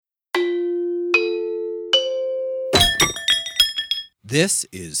This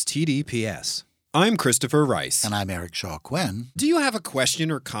is TDPS. I'm Christopher Rice. And I'm Eric Shaw Quinn. Do you have a question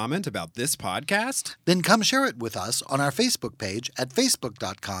or comment about this podcast? Then come share it with us on our Facebook page at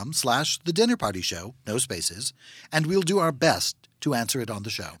facebook.com/The Dinner Party Show, no spaces, and we'll do our best to answer it on the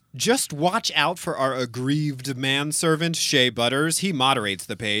show. Just watch out for our aggrieved manservant, Shea Butters. He moderates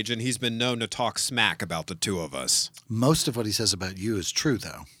the page, and he's been known to talk smack about the two of us. Most of what he says about you is true,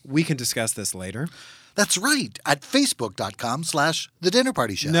 though. We can discuss this later. That's right, at facebook.com/The Dinner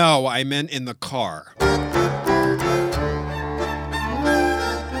Party Show. No, I meant in the car.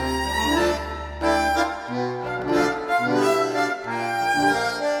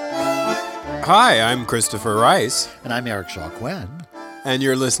 Hi, I'm Christopher Rice. And I'm Eric Shaw Quinn. And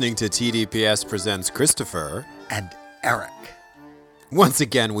you're listening to TDPS Presents Christopher. And Eric. Once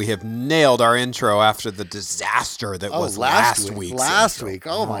again, we have nailed our intro after the disaster that was last week. Last week.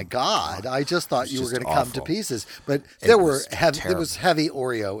 Oh, my God. I just thought you were going to come to pieces. But there was heavy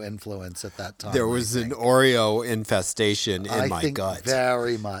Oreo influence at that time. There was an Oreo infestation in my gut. I think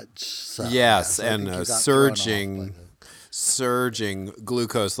very much so. Yes, and surging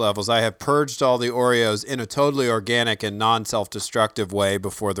glucose levels. I have purged all the Oreos in a totally organic and non-self-destructive way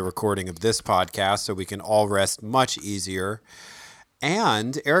before the recording of this podcast, so we can all rest much easier.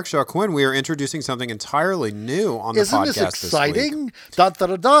 And Eric Shaw Quinn, we are introducing something entirely new on the podcast this week. Isn't this exciting? Da da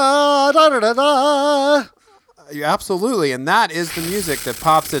da da da da da. Absolutely, and that is the music that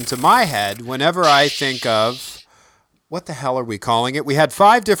pops into my head whenever I think of, what the hell are we calling it? We had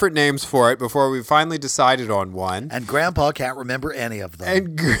 5 different names for it before we finally decided on one. And Grandpa can't remember any of them.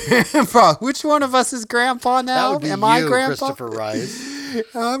 And Grandpa, which one of us is Grandpa now? That would be I Grandpa? Christopher Rice.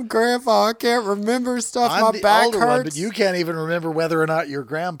 I'm Grandpa. I can't remember stuff. I'm my the back older hurts. One, but you can't even remember whether or not you're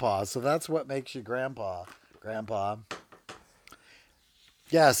Grandpa. So that's what makes you Grandpa. Grandpa.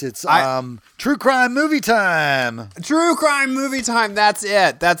 Yes, it's true crime movie time. True crime movie time. That's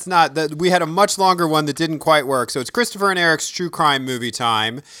it. That's not that. We had a much longer one that didn't quite work. So it's Christopher and Eric's true crime movie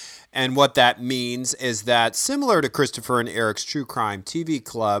time. And what that means is that, similar to Christopher and Eric's True Crime TV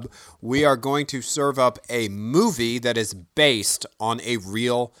Club, we are going to serve up a movie that is based on a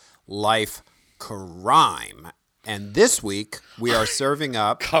real-life crime. And this week, we are serving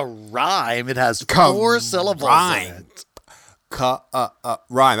up... Crime. It has 4 syllables in it.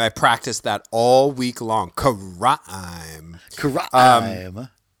 Rhyme. I practiced that all week long. Crime.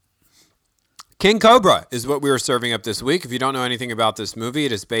 King Cobra is what we were serving up this week. If you don't know anything about this movie,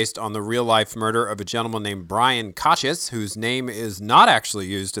 it is based on the real-life murder of a gentleman named Brian Kochis, whose name is not actually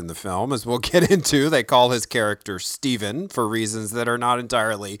used in the film, as we'll get into. They call his character Steven for reasons that are not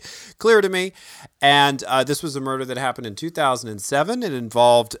entirely clear to me. And this was a murder that happened in 2007. It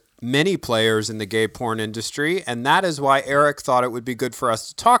involved many players in the gay porn industry, and that is why Eric thought it would be good for us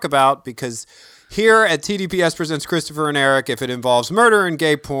to talk about, because here at TDPS Presents Christopher and Eric, if it involves murder and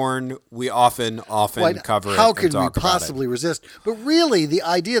gay porn, we often cover it. How could we possibly resist? But really, the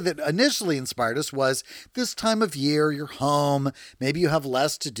idea that initially inspired us was this time of year, you're home, maybe you have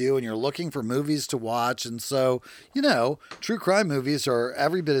less to do, and you're looking for movies to watch. And so, true crime movies are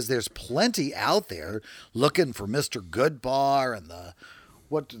every bit as there's plenty out there looking for Mr. Goodbar and the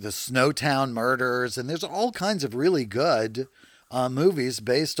Snowtown murders. And there's all kinds of really good movies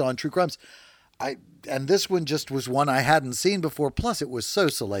based on true crimes. And this one just was one I hadn't seen before. Plus, it was so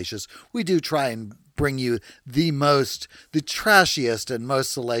salacious. We do try and bring you the trashiest and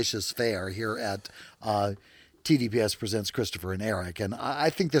most salacious fare here at TDPS Presents Christopher and Eric. And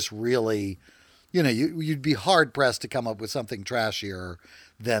I think this really, you'd be hard pressed to come up with something trashier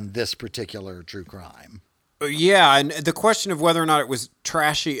than this particular true crime. Yeah, and the question of whether or not it was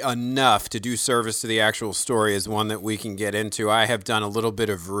trashy enough to do service to the actual story is one that we can get into. I have done a little bit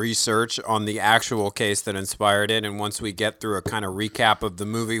of research on the actual case that inspired it, and once we get through a kind of recap of the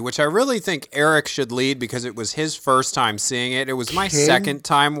movie, which I really think Eric should lead because it was his first time seeing it. It was my second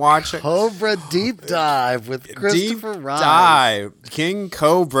time watching. Cobra Deep Dive with Christopher Rice. King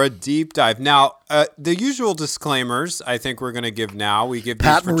Cobra Deep Dive. Now, the usual disclaimers I think we're going to give now. We give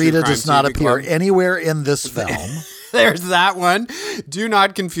Pat Morita does not appear anywhere in this film. There's that one. Do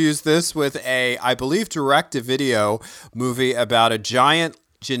not confuse this with I believe, direct-to-video movie about a giant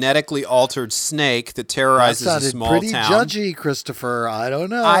genetically altered snake that terrorizes a small town. That sounded pretty judgy, Christopher. I don't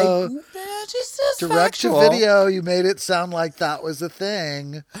know. Direct-to-video, you made it sound like that was a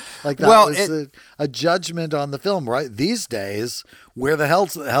thing. Like that was a judgment on the film, right? These days, where the hell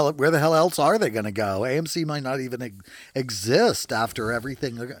else are they going to go? AMC might not even exist after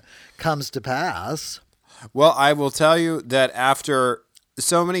everything comes to pass. Well, I will tell you that after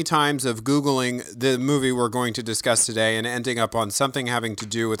so many times of Googling the movie we're going to discuss today and ending up on something having to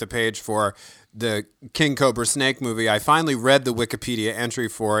do with a page for the King Cobra Snake movie, I finally read the Wikipedia entry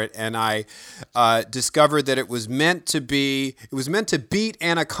for it, and I discovered that it was meant to beat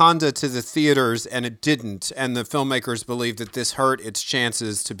Anaconda to the theaters, and it didn't. And the filmmakers believed that this hurt its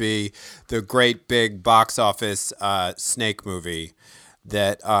chances to be the great big box office snake movie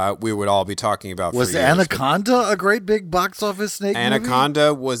that we would all be talking about. Was for years. Anaconda a great big box office snake movie?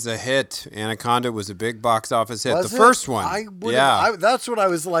 Anaconda was a hit. Anaconda was a big box office hit. Was the it? first one. That's what I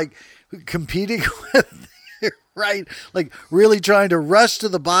was like competing with. Right? Like really trying to rush to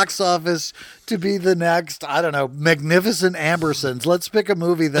the box office to be the next, I don't know, Magnificent Ambersons. Let's pick a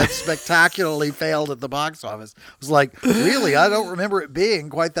movie that spectacularly failed at the box office. I was like, really? I don't remember it being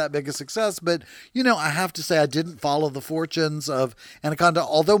quite that big a success. But, I have to say I didn't follow the fortunes of Anaconda,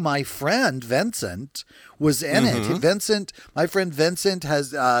 although my friend Vincent was in it. My friend Vincent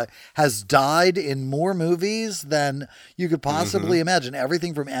has died in more movies than you could possibly imagine.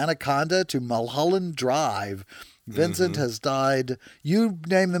 Everything from Anaconda to Mulholland Drive. Vincent has died. You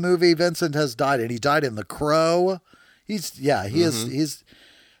name the movie, Vincent has died, and he died in The Crow. He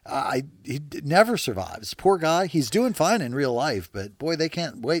never survives. Poor guy. He's doing fine in real life, but boy, they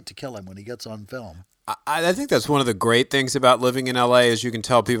can't wait to kill him when he gets on film. I think that's one of the great things about living in LA is you can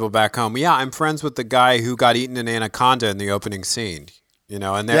tell people back home, yeah, I'm friends with the guy who got eaten in Anaconda in the opening scene.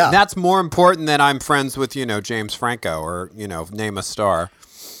 And that's more important than I'm friends with, James Franco or, name a star.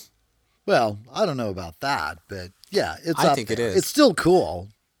 Well, I don't know about that, but yeah, I think it is. It's still cool.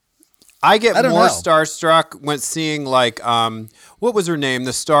 I get more starstruck when seeing what was her name?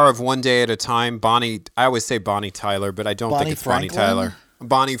 The star of One Day at a Time, Bonnie. I always say Bonnie Tyler, but I don't think it's Bonnie Tyler.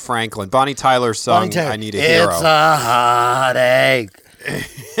 Bonnie Franklin. Bonnie Tyler sung I Need a Hero. It's a heartache.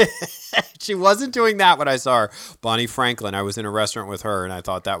 She wasn't doing that when I saw her. Bonnie Franklin. I was in a restaurant with her, and I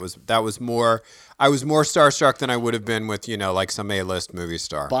thought that was more. I was more starstruck than I would have been with some A-list movie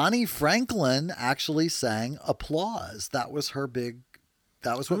star. Bonnie Franklin actually sang Applause. That was her big.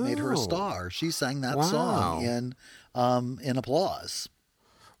 That was what made her a star. She sang that song in Applause.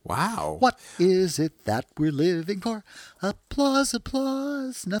 Wow. What is it that we're living for? Applause,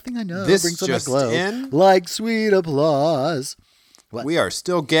 applause. Nothing I know this brings on a just glow in? like sweet applause. What? We are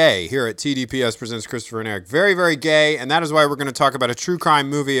still gay here at TDPS Presents Christopher and Eric. Very, very gay, and that is why we're going to talk about a true crime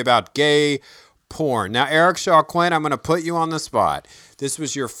movie about gay porn. Now, Eric Shaw Quinn, I'm going to put you on the spot. This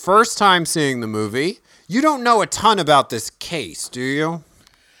was your first time seeing the movie. You don't know a ton about this case, do you?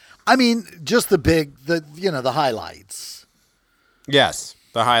 I mean, just the highlights. Yes,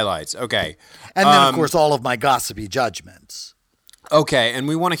 the highlights. Okay. And then, of course, all of my gossipy judgments. Okay, and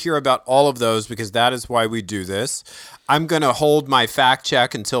we want to hear about all of those because that is why we do this. I'm going to hold my fact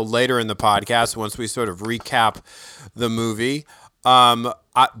check until later in the podcast once we sort of recap the movie. But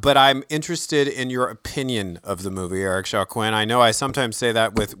I'm interested in your opinion of the movie, Eric Shaw Quinn. I know I sometimes say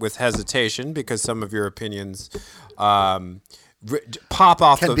that with hesitation because some of your opinions pop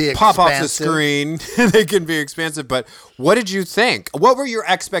off the screen. They can be expansive. But what did you think? What were your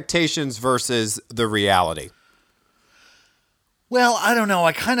expectations versus the reality? Well, I don't know.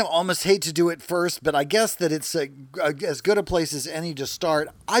 I kind of almost hate to do it first, but I guess that it's as good a place as any to start.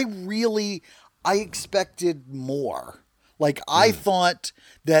 I expected more. I thought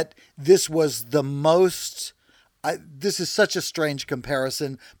that this was the most, this is such a strange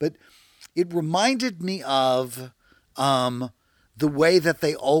comparison, but it reminded me of the way that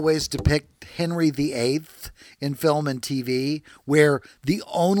they always depict Henry VIII in film and TV, where the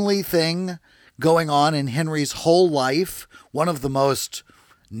only thing going on in Henry's whole life, one of the most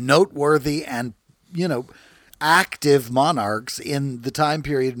noteworthy and, active monarchs in the time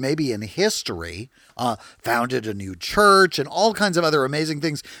period, maybe in history, founded a new church and all kinds of other amazing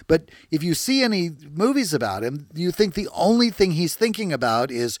things. But if you see any movies about him, you think the only thing he's thinking about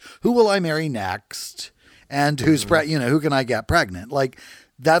is who will I marry next and who can I get pregnant?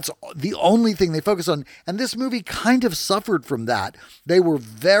 That's the only thing they focus on. And this movie kind of suffered from that. They were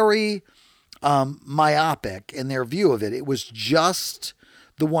very myopic in their view of it. It was just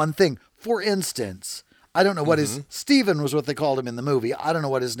the one thing. For instance, I don't know what Stephen was what they called him in the movie. I don't know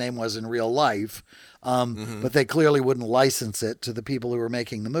what his name was in real life, but they clearly wouldn't license it to the people who were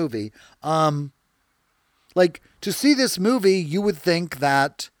making the movie. To see this movie, you would think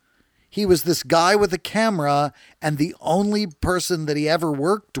that he was this guy with a camera and the only person that he ever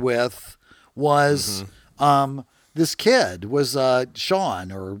worked with was this kid, was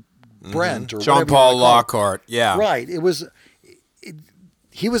Sean or Brent or Jean-Paul Lockhart. Yeah. Right.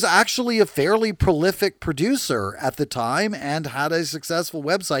 He was actually a fairly prolific producer at the time and had a successful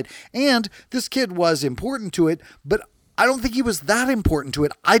website. And this kid was important to it, but I don't think he was that important to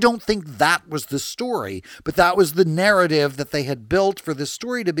it. I don't think that was the story, but that was the narrative that they had built for this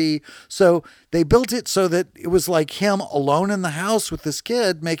story to be. So they built it so that it was like him alone in the house with this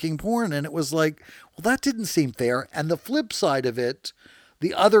kid making porn. And it was like, well, that didn't seem fair. And the flip side of it,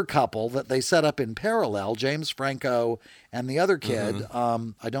 the other couple that they set up in parallel, James Franco and the other kid,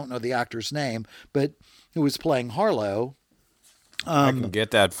 I don't know the actor's name, but who was playing Harlow. I can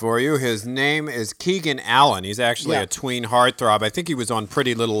get that for you. His name is Keegan Allen. He's actually a tween heartthrob. I think he was on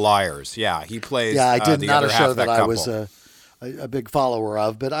Pretty Little Liars. Yeah, he plays. Yeah, I did the not other a half show of that I couple. was a big follower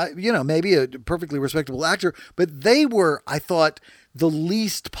of, but maybe a perfectly respectable actor. But they were, I thought, the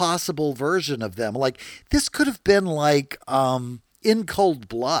least possible version of them. Like this could have been like In Cold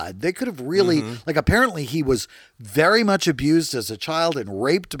Blood. They could have really, like, apparently he was very much abused as a child and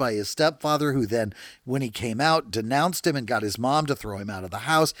raped by his stepfather, who then, when he came out, denounced him and got his mom to throw him out of the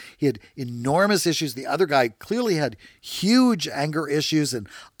house. He had enormous issues. The other guy clearly had huge anger issues, and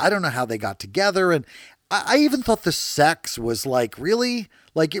I don't know how they got together. And I even thought the sex was like, really?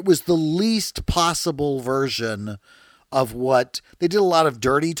 Like, it was the least possible version of what they did. A lot of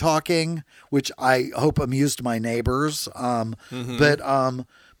dirty talking, which I hope amused my neighbors. But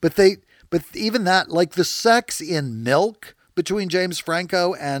even that, like the sex in Milk between James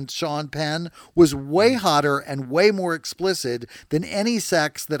Franco and Sean Penn was way hotter and way more explicit than any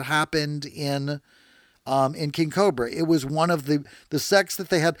sex that happened in King Cobra. It was one of the sex that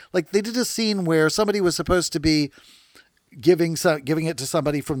they had. Like they did a scene where somebody was supposed to be giving it to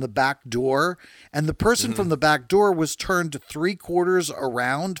somebody from the back door, and the person from the back door was turned 3/4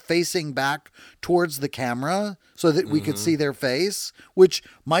 around, facing back towards the camera so that we could see their face, which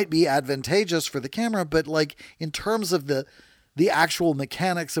might be advantageous for the camera, but like in terms of the actual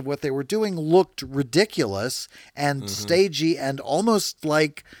mechanics of what they were doing looked ridiculous and stagey and almost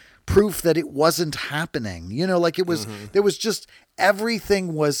like proof that it wasn't happening. Like it was, there was just,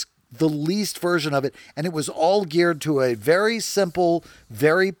 everything was the least version of it. And it was all geared to a very simple,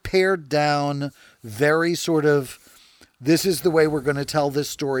 very pared down, very sort of, this is the way we're going to tell this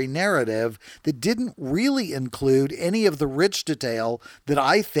story narrative that didn't really include any of the rich detail that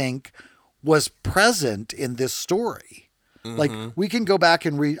I think was present in this story. Like we can go back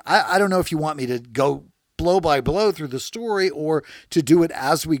and read. I don't know if you want me to go blow by blow through the story or to do it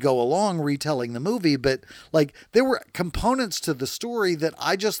as we go along, retelling the movie. But like there were components to the story that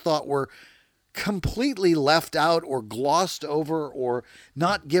I just thought were completely left out or glossed over or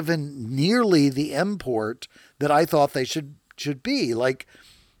not given nearly the import that I thought they should be. Like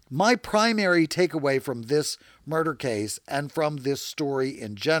my primary takeaway from this murder case and from this story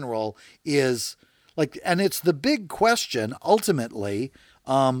in general is like, and it's the big question ultimately,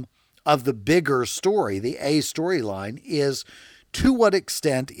 of the bigger story, the A storyline, is to what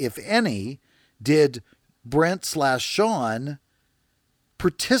extent, if any, did Brent/Sean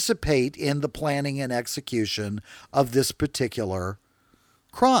participate in the planning and execution of this particular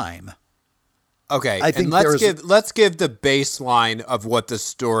crime? Okay, and let's give the baseline of what the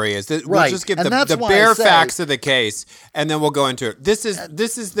story is. We'll just give the bare facts of the case, and then we'll go into it. This is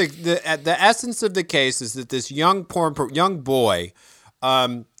the essence of the case is that this young boy,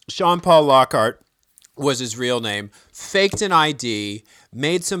 Sean Paul Lockhart was his real name, faked an ID,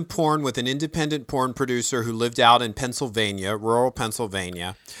 made some porn with an independent porn producer who lived out in Pennsylvania, rural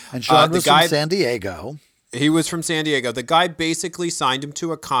Pennsylvania. And Sean was from San Diego. He was from San Diego. The guy basically signed him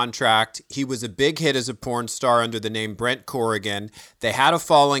to a contract. He was a big hit as a porn star under the name Brent Corrigan. They had a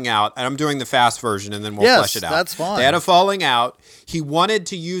falling out, and I'm doing the fast version, and then we'll flesh it out. That's fine. They had a falling out. He wanted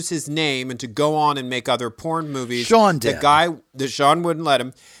to use his name and to go on and make other porn movies. Sean did. Sean wouldn't let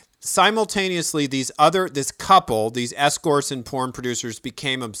him. Simultaneously, this couple, these escorts and porn producers,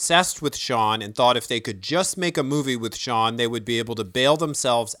 became obsessed with Sean and thought if they could just make a movie with Sean, they would be able to bail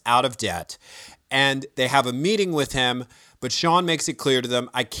themselves out of debt. And they have a meeting with him, but Sean makes it clear to them,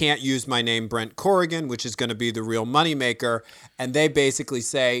 I can't use my name Brent Corrigan, which is going to be the real moneymaker. And they basically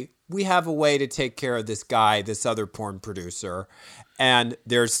say, we have a way to take care of this guy, this other porn producer. And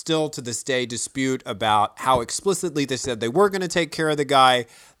there's still to this day dispute about how explicitly they said they were going to take care of the guy.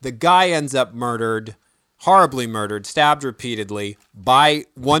 The guy ends up murdered, horribly murdered, stabbed repeatedly by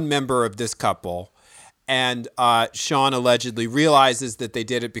one member of this couple. And Sean allegedly realizes that they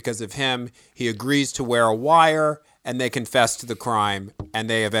did it because of him. He agrees to wear a wire, and they confess to the crime, and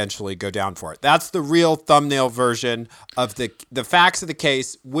they eventually go down for it. That's the real thumbnail version of the facts of the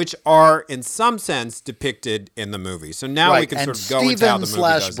case, which are, in some sense, depicted in the movie. So now we can sort of go into how the movie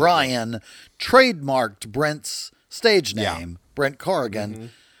does it. Brian trademarked Brent's stage name, Brent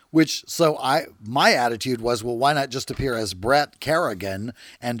Corrigan, which, so my attitude was, well, why not just appear as Brett Carrigan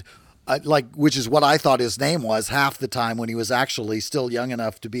and which is what I thought his name was half the time when he was actually still young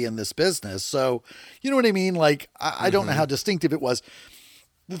enough to be in this business. So, you know what I mean? Like, I don't know how distinctive it was.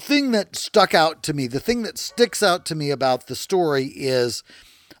 The thing that stuck out to me, the thing that sticks out to me about the story is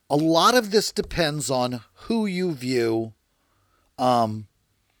a lot of this depends on who you view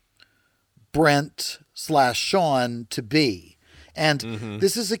Brent/Sean to be. And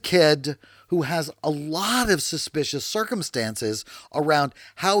this is a kid who has a lot of suspicious circumstances around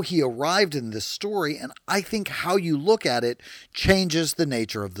how he arrived in this story. And I think how you look at it changes the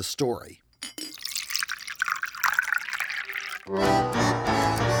nature of the story.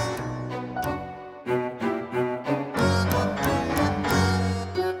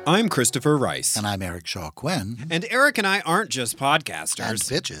 I'm Christopher Rice. And I'm Eric Shaw Quinn. And Eric and I aren't just podcasters. And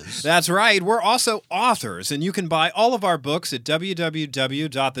bitches. That's right. We're also authors, and you can buy all of our books at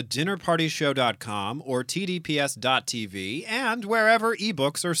www.thedinnerpartyshow.com or tdps.tv and wherever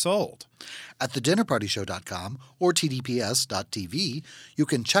ebooks are sold. At thedinnerpartyshow.com or tdps.tv, you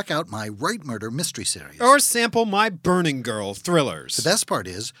can check out my Right Murder mystery series. Or sample my Burning Girl thrillers. The best part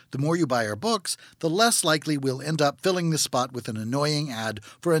is, the more you buy our books, the less likely we'll end up filling the spot with an annoying ad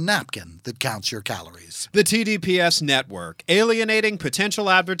for a napkin that counts your calories. The TDPS Network, alienating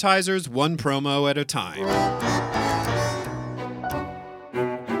potential advertisers one promo at a time.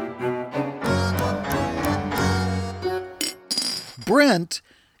 Brent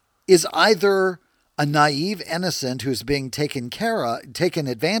is either a naive innocent who's being taken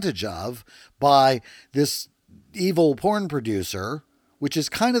advantage of by this evil porn producer, which is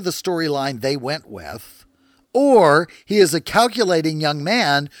kind of the storyline they went with, or he is a calculating young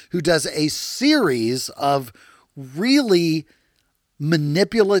man who does a series of really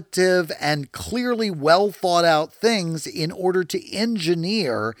manipulative and clearly well thought out things in order to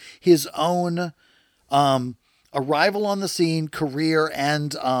engineer his own arrival on the scene, career,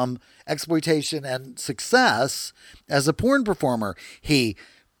 and exploitation and success as a porn performer. He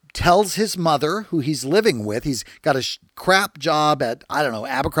tells his mother, who he's living with, he's got a crap job at, I don't know,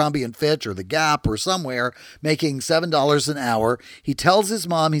 Abercrombie & Fitch or The Gap or somewhere, making $7 an hour. He tells his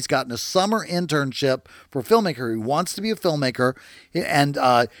mom he's gotten a summer internship for a filmmaker. He wants to be a filmmaker, and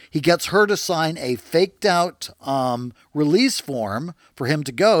he gets her to sign a faked out release form for him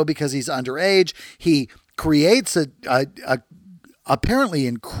to go because he's underage. He creates a apparently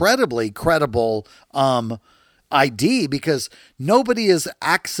incredibly credible ID because nobody is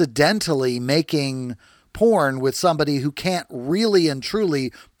accidentally making porn with somebody who can't really and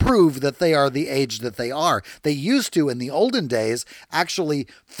truly prove that they are the age that they are. They used to, in the olden days, actually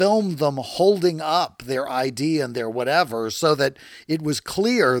film them holding up their ID and their whatever so that it was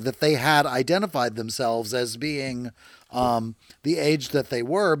clear that they had identified themselves as being the age that they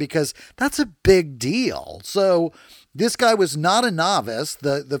were, because that's a big deal. So this guy was not a novice.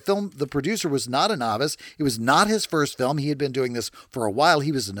 The producer was not a novice. It was not his first film. He had been doing this for a while.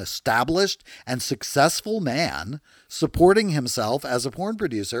 He was an established and successful man supporting himself as a porn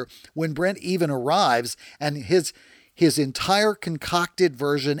producer when Brent even arrives, and his entire concocted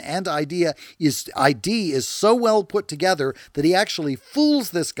version and ID is so well put together that he actually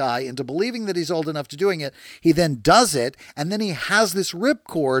fools this guy into believing that he's old enough to doing it. He then does it, and then he has this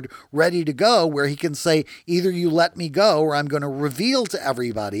ripcord ready to go where he can say, either you let me go or I'm going to reveal to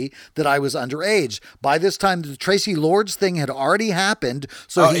everybody that I was underage. By this time, the Tracy Lords thing had already happened,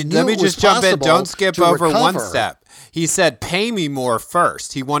 so he knew let me it was just jump in. Don't skip over recover. one step. He said, pay me more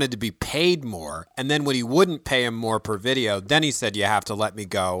first. He wanted to be paid more. And then when he wouldn't pay him more per video, then he said, you have to let me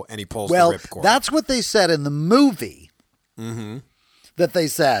go. And he pulls the ripcord. Well, that's what they said in the movie. Mm-hmm. That they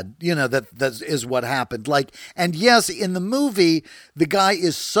said, that is what happened. And yes, in the movie, the guy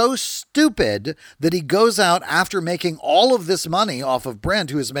is so stupid that he goes out after making all of this money off of Brent,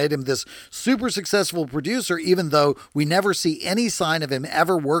 who has made him this super successful producer, even though we never see any sign of him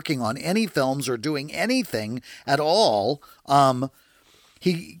ever working on any films or doing anything at all.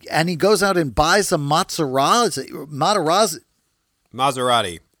 He goes out and buys a Maserati.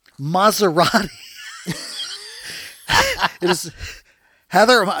 It is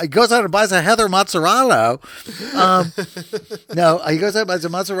Heather. He goes out and buys a Heather Maserati. No, he goes out and buys a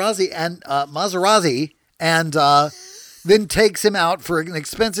Maserati and then takes him out for an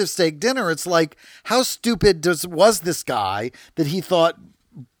expensive steak dinner. It's like, how stupid was this guy that he thought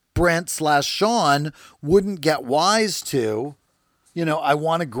Brent/Sean wouldn't get wise to? I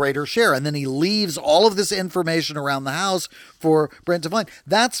want a greater share. And then he leaves all of this information around the house for Brent to find.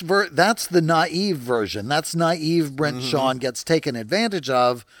 That's the naive version. That's naive Brent Sean gets taken advantage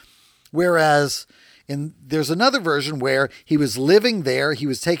of. Whereas there's another version where he was living there. He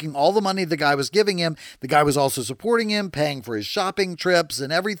was taking all the money the guy was giving him. The guy was also supporting him, paying for his shopping trips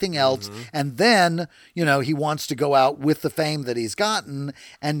and everything else. And then, he wants to go out with the fame that he's gotten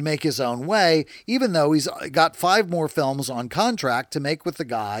and make his own way, even though he's got 5 more films on contract to make with the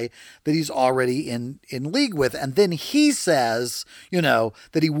guy that he's already in league with. And then he says,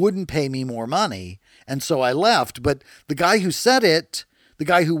 that he wouldn't pay me more money. And so I left. But the guy who said it, the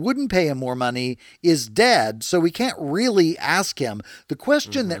guy who wouldn't pay him more money, is dead. So we can't really ask him. The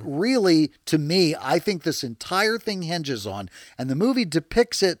question that really, to me, I think this entire thing hinges on, and the movie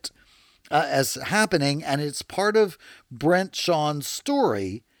depicts it as happening, and it's part of Brent Sean's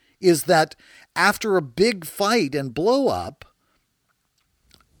story, is that after a big fight and blow up,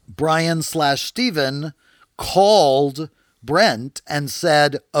 Brian/Steven called Brent and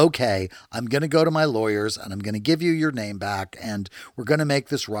said, okay, I'm going to go to my lawyers and I'm going to give you your name back and we're going to make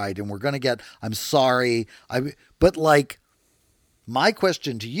this right and we're going to I'm sorry. But my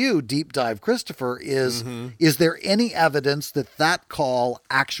question to you, Deep Dive Christopher, is there any evidence that that call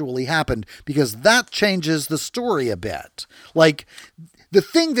actually happened? Because that changes the story a bit. The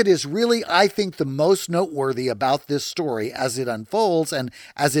thing that is really, I think, the most noteworthy about this story as it unfolds and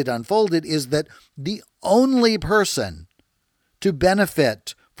as it unfolded is that the only person to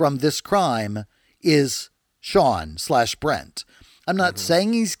benefit from this crime is Sean/Brent. I'm not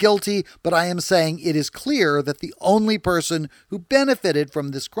saying he's guilty, but I am saying it is clear that the only person who benefited from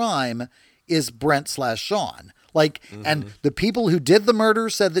this crime is Brent/Sean. And the people who did the murder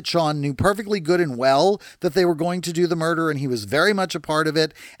said that Sean knew perfectly good and well that they were going to do the murder, and he was very much a part of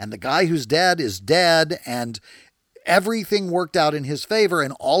it. And the guy who's dead is dead, and everything worked out in his favor,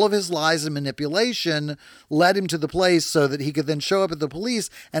 and all of his lies and manipulation led him to the place so that he could then show up at the police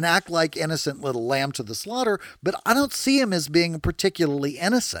and act like innocent little lamb to the slaughter. But I don't see him as being particularly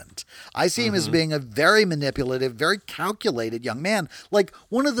innocent. I see him as being a very manipulative, very calculated young man.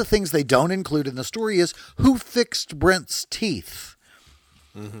 One of the things they don't include in the story is who fixed Brent's teeth.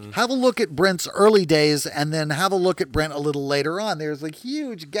 Have a look at Brent's early days and then have a look at Brent a little later on. There's a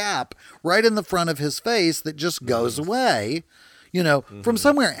huge gap right in the front of his face that just goes away, from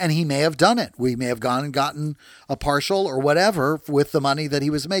somewhere. And he may have done it. We may have gone and gotten a partial or whatever with the money that he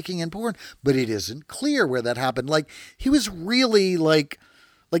was making in porn, but it isn't clear where that happened. He was really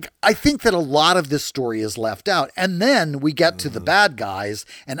I think that a lot of this story is left out. And then we get to the bad guys,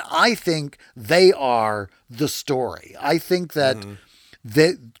 and I think they are the story. I think that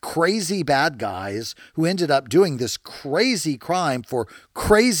the crazy bad guys who ended up doing this crazy crime for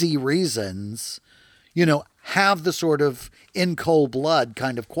crazy reasons, have the sort of in cold blood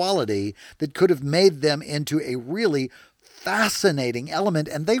kind of quality that could have made them into a really fascinating element.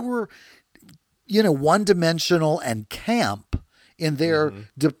 And they were, one-dimensional and camp in their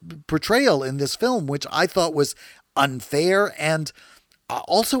portrayal in this film, which I thought was unfair and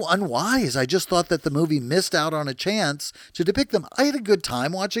also unwise. I just thought that the movie missed out on a chance to depict them. I had a good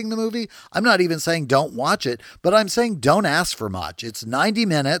time watching the movie. I'm not even saying don't watch it, but I'm saying don't ask for much. It's 90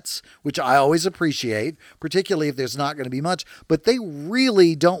 minutes, which I always appreciate, particularly if there's not going to be much, but they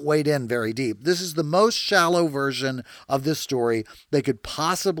really don't wade in very deep. This is the most shallow version of this story they could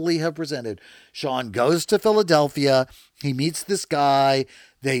possibly have presented. Sean goes to Philadelphia. He meets this guy.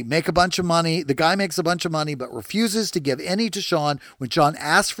 They make a bunch of money. The guy makes a bunch of money, but refuses to give any to Sean. When Sean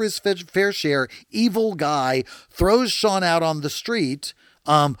asks for his fair share, evil guy throws Sean out on the street,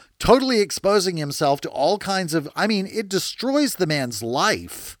 totally exposing himself to all kinds of, it destroys the man's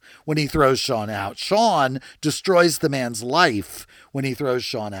life when he throws Sean out. Sean destroys the man's life when he throws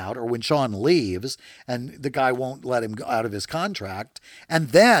Sean out, or when Sean leaves and the guy won't let him go out of his contract. And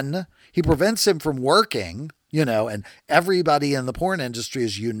then he prevents him from working, and everybody in the porn industry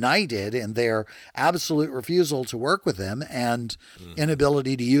is united in their absolute refusal to work with him and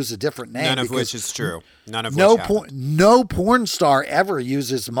inability to use a different name. None of which is true. None of which no porn star ever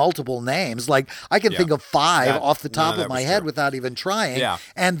uses multiple names. I can think of 5 off the top of my head without even trying. Yeah.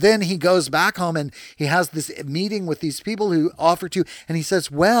 And then he goes back home and he has this meeting with these people who offer to, and he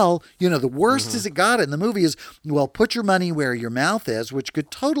says, well, the worst as it got in the movie is, well, put your money where your mouth is, which could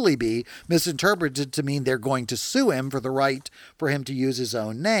totally be misinterpreted to mean they're going to sue him for the right for him to use his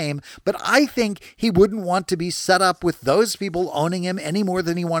own name. But I think he wouldn't want to be set up with those people owning him any more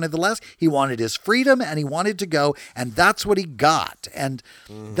than he wanted the less. He wanted his freedom and he wanted to go, and that's what he got. And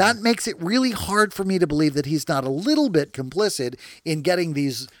that makes it really hard for me to believe that he's not a little bit complicit in getting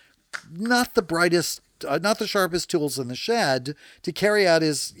these not the brightest, not the sharpest tools in the shed to carry out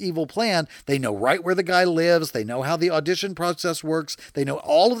his evil plan. They know right where the guy lives. They know how the audition process works. They know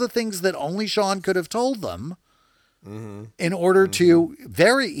all of the things that only Sean could have told them. in order to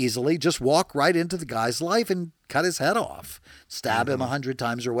very easily just walk right into the guy's life and cut his head off, stab him 100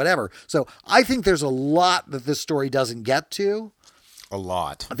 times or whatever. So I think there's a lot that this story doesn't get to. A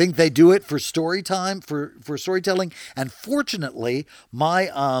lot. I think they do it for story time, for storytelling. And fortunately, my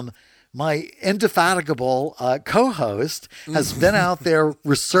indefatigable co-host has been out there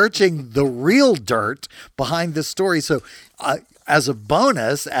researching the real dirt behind this story. So as a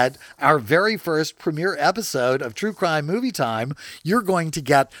bonus, at our very first premiere episode of True Crime Movie Time, you're going to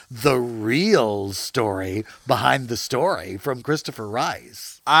get the real story behind the story from Christopher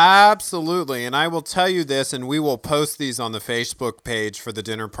Rice. Absolutely. And I will tell you this, and we will post these on the Facebook page for the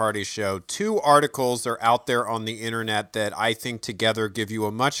Dinner Party Show. 2 articles are out there on the internet that I think together give you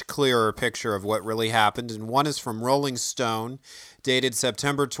a much clearer picture of what really happened. And one is from Rolling Stone, dated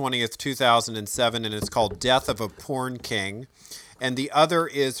September 20th, 2007, and it's called Death of a Porn King. And the other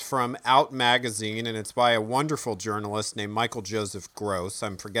is from Out Magazine, and it's by a wonderful journalist named Michael Joseph Gross.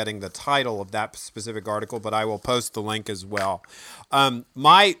 I'm forgetting the title of that specific article, but I will post the link as well.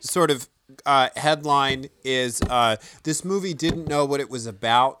 My sort of headline is this movie didn't know what it was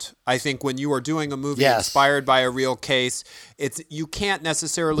about. I think when you are doing a movie inspired by a real case, you can't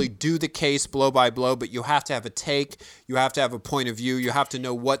necessarily do the case blow by blow, but you have to have a take. You have to have a point of view. You have to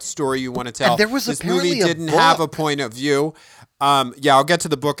know what story you want to tell. And there was this movie didn't have a point of view. I'll get to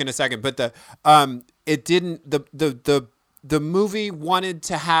the book in a second, but it didn't. The movie wanted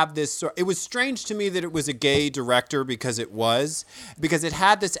to have this. It was strange to me that it was a gay director because it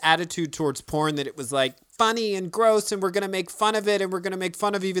had this attitude towards porn that it was like funny and gross, and we're going to make fun of it, and we're going to make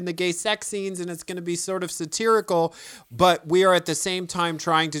fun of even the gay sex scenes, and it's going to be sort of satirical. But we are at the same time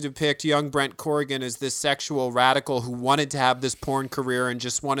trying to depict young Brent Corrigan as this sexual radical who wanted to have this porn career and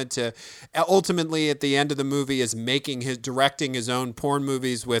just wanted to, ultimately at the end of the movie, is directing his own porn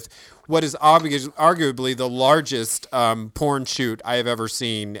movies with what is arguably the largest porn shoot I have ever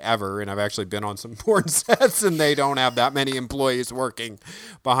seen ever. And I've actually been on some porn sets, and they don't have that many employees working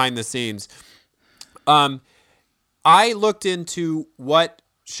behind the scenes. I looked into what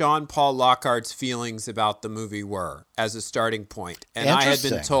Sean Paul Lockhart's feelings about the movie were as a starting point. And I had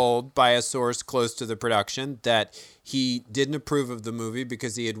been told by a source close to the production that he didn't approve of the movie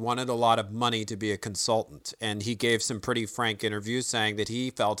because he had wanted a lot of money to be a consultant. And he gave some pretty frank interviews saying that he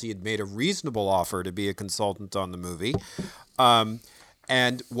felt he had made a reasonable offer to be a consultant on the movie,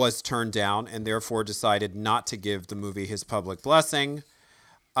 and was turned down, and therefore decided not to give the movie his public blessing.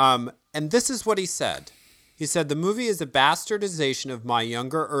 And this is what he said. He said, "The movie is a bastardization of my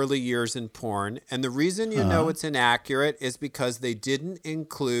younger early years in porn, and the reason you know it's inaccurate is because they didn't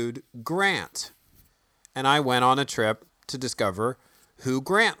include Grant." And I went on a trip to discover who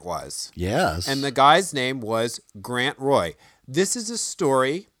Grant was. Yes. And the guy's name was Grant Roy. This is a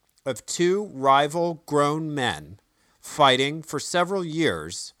story of 2 rival grown men fighting for several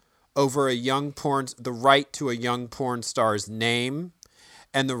years over the right to a young porn star's name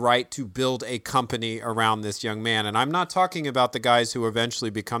and the right to build a company around this young man. And I'm not talking about the guys who eventually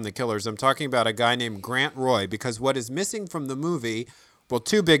become the killers. I'm talking about a guy named Grant Roy, because what is missing from the movie,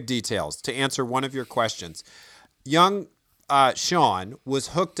 2 big details to answer one of your questions. Young Sean was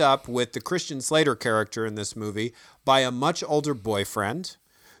hooked up with the Christian Slater character in this movie by a much older boyfriend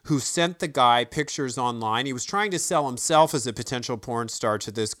who sent the guy pictures online. He was trying to sell himself as a potential porn star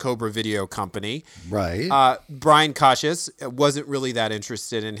to this Cobra Video company. Right. Brian Cautious wasn't really that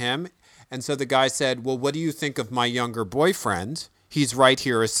interested in him. And so the guy said, "Well, what do you think of my younger boyfriend? He's right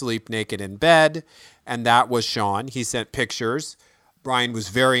here asleep naked in bed." And that was Sean. He sent pictures. Brian was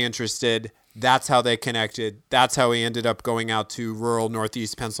very interested. That's how they connected. That's how he ended up going out to rural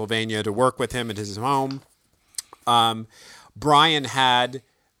Northeast Pennsylvania to work with him at his home. Brian had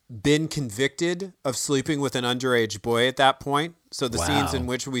been convicted of sleeping with an underage boy at that point. So the scenes in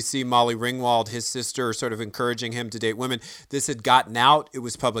which we see Molly Ringwald, his sister, sort of encouraging him to date women, this had gotten out. It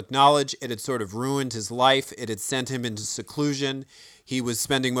was public knowledge. It had sort of ruined his life. It had sent him into seclusion. He was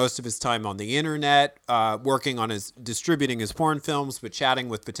spending most of his time on the internet, working on distributing his porn films, but chatting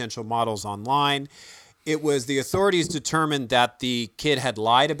with potential models online. It was the authorities determined that the kid had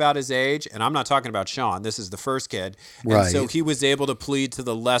lied about his age, and I'm not talking about Sean. This is the first kid. And Right. so he was able to plead to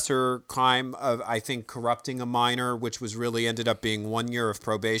the lesser crime of, I think, corrupting a minor, which was really ended up being 1 year of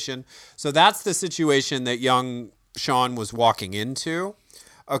probation. So that's the situation that young Sean was walking into.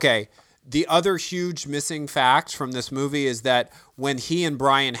 Okay, The other huge missing fact from this movie is that when he and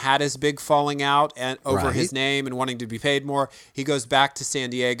Brian had his big falling out and over his name and wanting to be paid more, he goes back to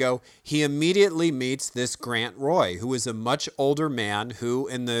San Diego. He immediately meets this Grant Roy, who is a much older man who,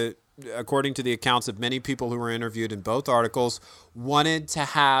 according to the accounts of many people who were interviewed in both articles, wanted to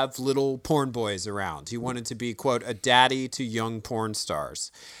have little porn boys around. He wanted to be, quote, a daddy to young porn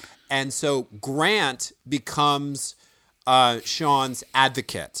stars. And so Grant becomes Sean's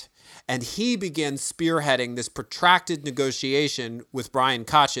advocate. And he begins spearheading this protracted negotiation with Brian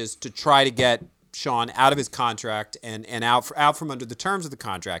Koches to try to get Sean out of his contract and out from under the terms of the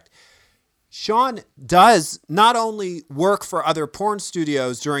contract. Sean does not only work for other porn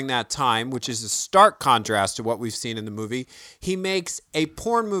studios during that time, which is a stark contrast to what we've seen in the movie. He makes a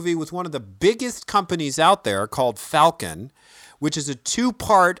porn movie with one of the biggest companies out there called Falcon, which is a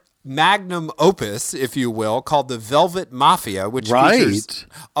 2-part magnum opus, if you will, called The Velvet Mafia, which features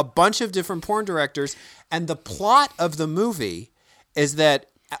a bunch of different porn directors. And the plot of the movie is that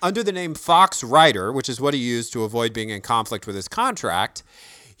under the name Fox Rider, which is what he used to avoid being in conflict with his contract,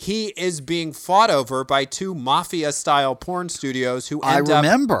 he is being fought over by 2 mafia-style porn studios who end up... I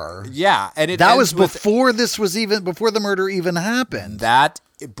remember. Yeah. And that was before before the murder even happened.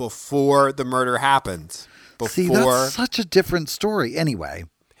 Before the murder happened. See, that's such a different story. Anyway.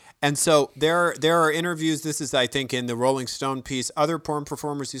 And so there are interviews. This is, I think, in the Rolling Stone piece, other porn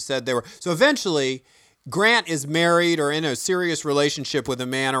performers who said they were... So eventually, Grant is married or in a serious relationship with a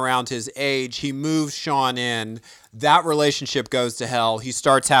man around his age. He moves Sean in. That relationship goes to hell. He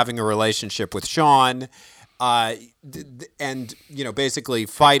starts having a relationship with Sean and, basically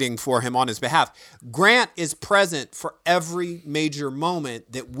fighting for him on his behalf. Grant is present for every major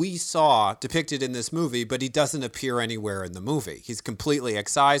moment that we saw depicted in this movie, but he doesn't appear anywhere in the movie. He's completely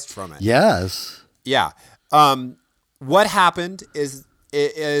excised from it. Yes. Yeah. What happened didn't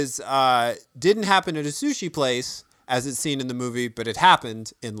happen at a sushi place as it's seen in the movie, but it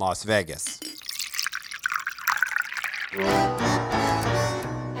happened in Las Vegas.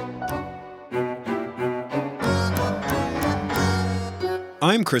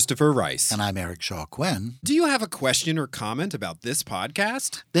 I'm Christopher Rice. And I'm Eric Shaw Quinn. Do you have a question or comment about this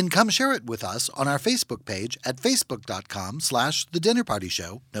podcast? Then come share it with us on our Facebook page at facebook.com/The Dinner Party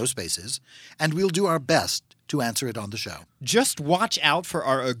Show, no spaces, and we'll do our best to answer it on the show. Just watch out for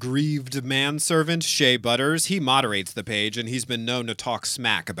our aggrieved manservant, Shea Butters. He moderates the page, and he's been known to talk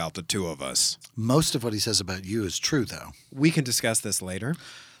smack about the 2 of us. Most of what he says about you is true, though. We can discuss this later.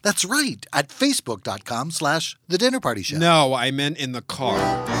 That's right, at facebook.com/The Dinner Party Show. No, I meant in the car.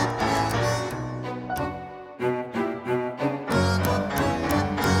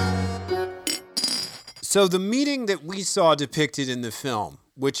 So the meeting that we saw depicted in the film,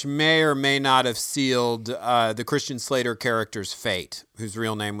 which may or may not have sealed the Christian Slater character's fate, whose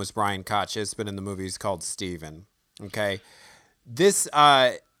real name was Brian Koches, but in the movie he's called Steven. Okay? This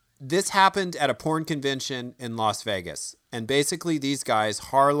happened at a porn convention in Las Vegas. And basically these guys,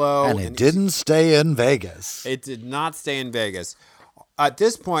 Harlow... And it didn't stay in Vegas. It did not stay in Vegas. At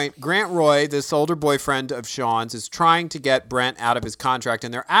this point, Grant Roy, this older boyfriend of Sean's, is trying to get Brent out of his contract,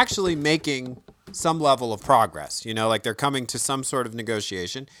 and they're actually making some level of progress. Like they're coming to some sort of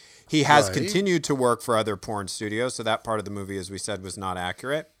negotiation. He has continued to work for other porn studios, so that part of the movie, as we said, was not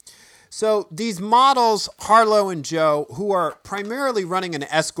accurate. So these models, Harlow and Joe, who are primarily running an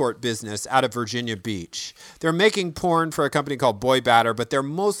escort business out of Virginia Beach. They're making porn for a company called Boy Batter, but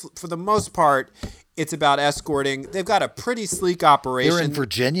for the most part, it's about escorting. They've got a pretty sleek operation. They're in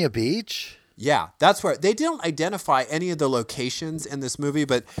Virginia Beach? Yeah, that's where they don't identify any of the locations in this movie,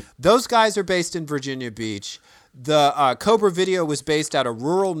 but those guys are based in Virginia Beach. The Cobra Video was based out of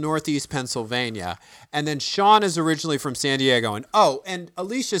rural northeast Pennsylvania. And then Sean is originally from San Diego. And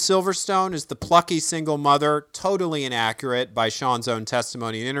Alicia Silverstone is the plucky single mother, totally inaccurate by Sean's own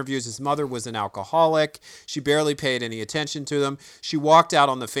testimony and interviews. His mother was an alcoholic. She barely paid any attention to them. She walked out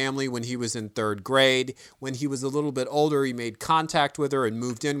on the family when he was in 3rd grade. When he was a little bit older, he made contact with her and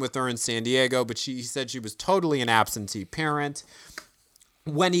moved in with her in San Diego. But he said she was totally an absentee parent.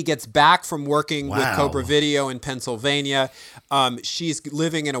 When he gets back from working with Cobra Video in Pennsylvania, she's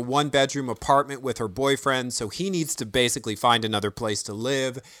living in a 1-bedroom apartment with her boyfriend, so he needs to basically find another place to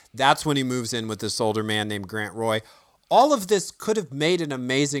live. That's when he moves in with this older man named Grant Roy. All of this could have made an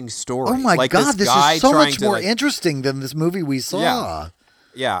amazing story. Oh my God, this is so much more interesting than this movie we saw.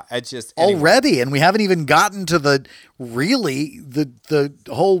 Yeah, it's just... Already, and we haven't even gotten to the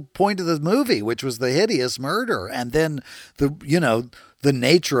whole point of the movie, which was the hideous murder, and then the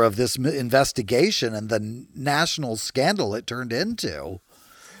nature of this investigation and the national scandal it turned into.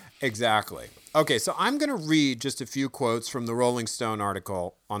 Exactly. Okay, so I'm going to read just a few quotes from the Rolling Stone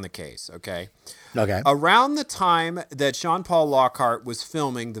article on the case, okay? Okay. Around the time that Sean Paul Lockhart was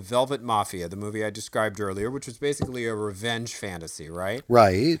filming The Velvet Mafia, the movie I described earlier, which was basically a revenge fantasy, right?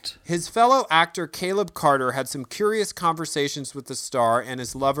 Right. His fellow actor Caleb Carter had some curious conversations with the star and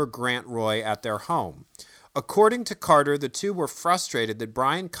his lover Grant Roy at their home. According to Carter, the two were frustrated that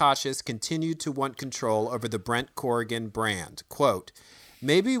Brian Kochiss continued to want control over the Brent Corrigan brand. Quote,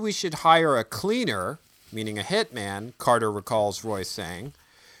 "Maybe we should hire a cleaner," meaning a hitman, Carter recalls Roy saying.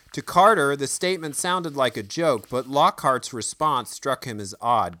 To Carter, the statement sounded like a joke, but Lockhart's response struck him as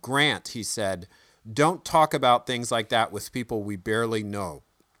odd. "Grant," he said, "don't talk about things like that with people we barely know."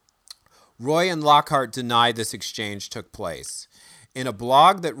 Roy and Lockhart denied this exchange took place. In a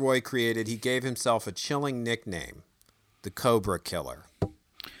blog that Roy created, he gave himself a chilling nickname, the Cobra Killer.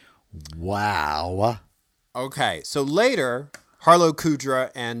 Wow. Okay, so later, Harlow Kudra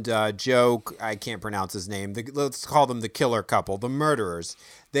and Joe, I can't pronounce his name, let's call them the killer couple, the murderers,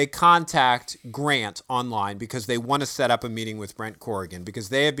 they contact Grant online because they want to set up a meeting with Brent Corrigan because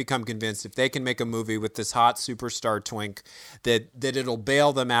they have become convinced if they can make a movie with this hot superstar twink that it'll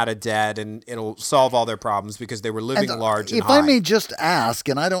bail them out of debt and it'll solve all their problems because they were living large and if high. I may just ask,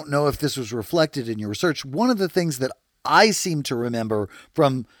 and I don't know if this was reflected in your research, one of the things that I seem to remember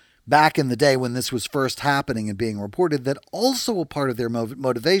from back in the day when this was first happening and being reported, that also a part of their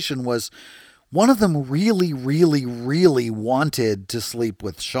motivation was one of them really, really, really wanted to sleep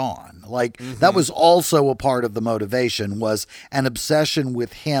with Sean. Like, that was also a part of the motivation, was an obsession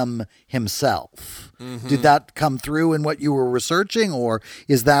with him himself. Did that come through in what you were researching, or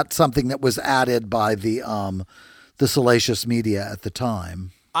is that something that was added by the salacious media at the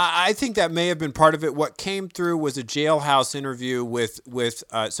time? I think that may have been part of it. What came through was a jailhouse interview with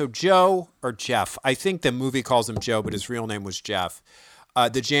so Joe, or Jeff, I think the movie calls him Joe, but his real name was Jeff,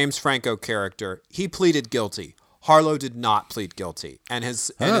 the James Franco character. He pleaded guilty. Harlow did not plead guilty and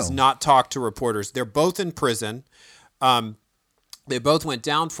has not talked to reporters. They're both in prison. They both went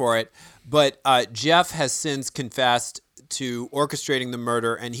down for it, but Jeff has since confessed to orchestrating the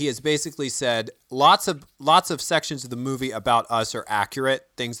murder, and he has basically said lots of sections of the movie about us are accurate.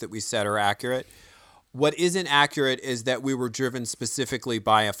 Things that we said are accurate. What isn't accurate is that we were driven specifically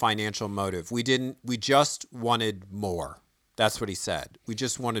by a financial motive. We just wanted more. That's what he said. We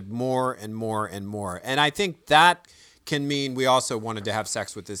just wanted more and more and more. And I think that can mean we also wanted to have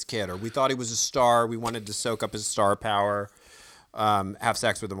sex with this kid, or we thought he was a star. We wanted to soak up his star power, have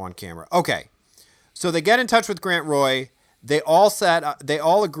sex with him on camera. Okay. So they get in touch with Grant Roy. They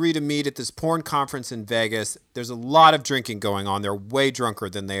all agree to meet at this porn conference in Vegas. There's a lot of drinking going on. They're way drunker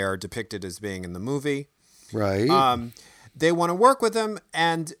than they are depicted as being in the movie. Right. They want to work with him,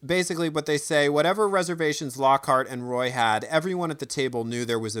 and basically what they say, whatever reservations Lockhart and Roy had, everyone at the table knew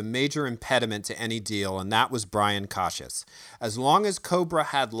there was a major impediment to any deal, and that was Brian Kochiss. As long as Cobra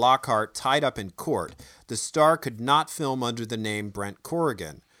had Lockhart tied up in court, the star could not film under the name Brent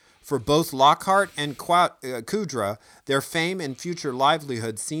Corrigan. For both Lockhart and Kudra, their fame and future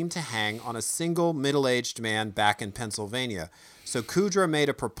livelihood seemed to hang on a single middle-aged man back in Pennsylvania. So Kudra made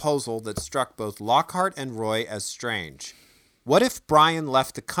a proposal that struck both Lockhart and Roy as strange. What if Brian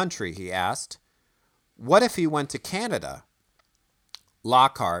left the country, he asked. What if he went to Canada?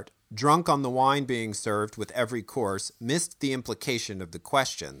 Lockhart, drunk on the wine being served with every course, missed the implication of the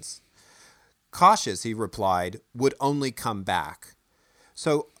questions. Cautious, he replied, would only come back.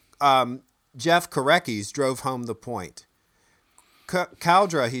 So Jeff Koreckis drove home the point.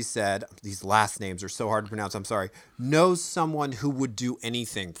 Caldra, he said, these last names are so hard to pronounce, I'm sorry, knows someone who would do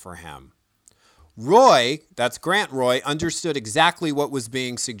anything for him. Roy, that's Grant Roy, understood exactly what was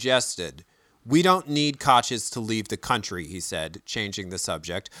being suggested. We don't need Kochiss to leave the country, he said, changing the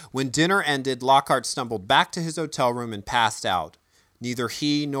subject. When dinner ended, Lockhart stumbled back to his hotel room and passed out. Neither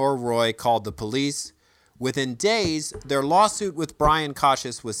he nor Roy called the police. Within days, their lawsuit with Brian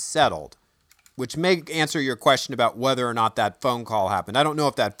Kochiss was settled, which may answer your question about whether or not that phone call happened. I don't know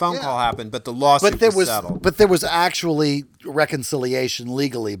if that phone call happened, but the lawsuit was settled. But there was actually reconciliation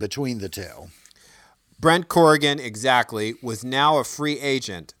legally between the two. Brent Corrigan, exactly, was now a free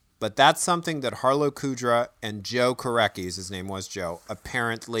agent, but that's something that Harlow Kudra and Joe Koreckis, his name was Joe,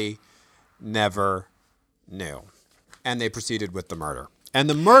 apparently never knew. And they proceeded with the murder. And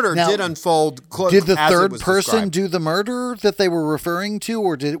the murder did unfold Did the third person described. do the murder that they were referring to,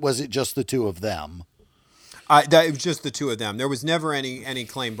 or was it just the two of them? It was just the two of them. There was never any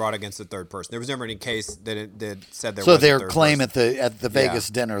claim brought against the third person. There was never any case that said there was a third person. So their claim at the Vegas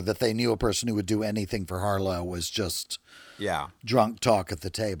dinner that they knew a person who would do anything for Harlow was just drunk talk at the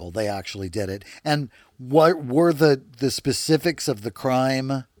table. They actually did it. And what were the specifics of the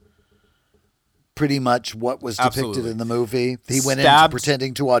crime pretty much what was depicted Absolutely. in the movie. He went into Stabbed-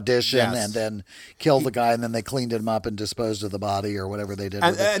 pretending to audition Yes. and then killed the guy, and then they cleaned him up and disposed of the body or whatever they did.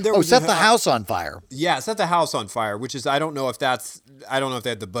 And- with it. and there Oh, was set a- the house on fire. Yeah, set the house on fire, which is I don't know if they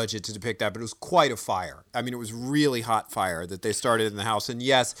had the budget to depict that, but it was quite a fire. I mean, it was really hot fire that they started in the house. And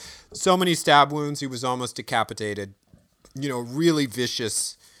yes, so many stab wounds, he was almost decapitated. Really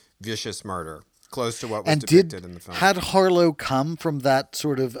vicious murder, close to what was And depicted in the film. had Harlow come from that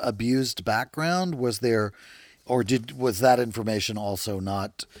sort of abused background? Was that information also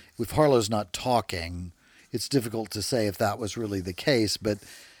not? If Harlow's not talking, it's difficult to say if that was really the case. But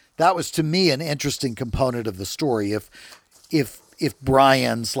that was to me an interesting component of the story. If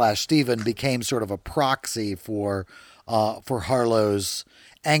Brian/Stephen became sort of a proxy for Harlow's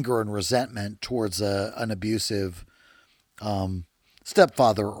anger and resentment towards an abusive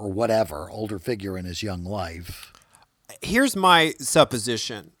stepfather or whatever, older figure in his young life. Here's my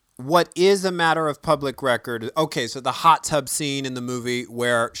supposition. What is a matter of public record? Okay, so the hot tub scene in the movie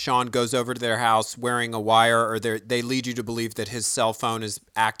where Sean goes over to their house wearing a wire, or they lead you to believe that his cell phone is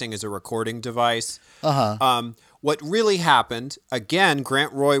acting as a recording device. What really happened, again,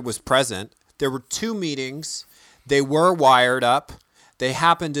 Grant Roy was present. There were 2 meetings. They were wired up. They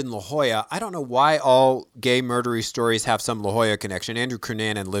happened in La Jolla. I don't know why all gay murdery stories have some La Jolla connection. Andrew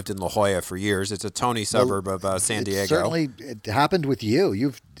Cunanan lived in La Jolla for years. It's a Tony suburb of San Diego. Certainly, it happened with you.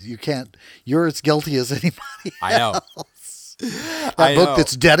 You're as guilty as anybody. I know. That book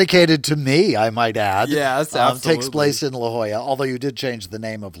that's dedicated to me, I might add. Yes, takes absolutely. place in La Jolla. Although you did change the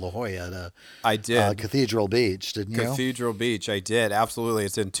name of La Jolla to I did. Cathedral Beach, didn't you? Cathedral Beach, I did. Absolutely.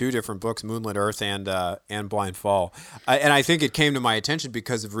 It's in 2 different books, Moonlit Earth and Blind Fall. And I think it came to my attention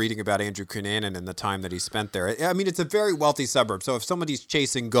because of reading about Andrew Cunanan and the time that he spent there. I mean, it's a very wealthy suburb. So if somebody's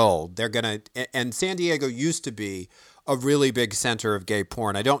chasing gold, they're going to... And San Diego used to be a really big center of gay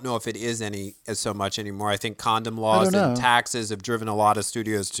porn. I don't know if it is so much anymore. I think condom laws and taxes have driven a lot of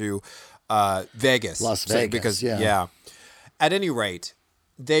studios to Vegas. Las Vegas, yeah. At any rate,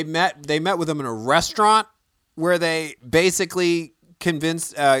 they met with them in a restaurant where they basically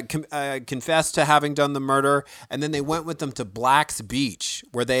confessed to having done the murder, and then they went with them to Black's Beach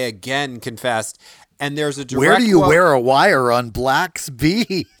where they again confessed. And there's a direct Where do you quote. wear a wire on Black's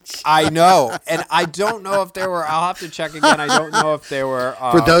Beach? I know, and I don't know if they were. I'll have to check again. I don't know if they were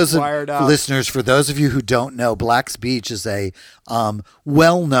For those wired up. listeners, for those of you who don't know, Black's Beach is a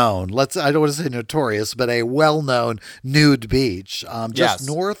well-known, I don't want to say notorious, but a well-known nude beach just Yes.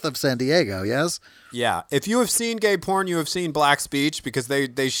 north of San Diego, yes? Yeah, if you have seen gay porn, you have seen Black's Beach because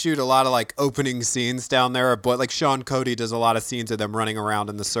they shoot a lot of like opening scenes down there. But like Sean Cody does a lot of scenes of them running around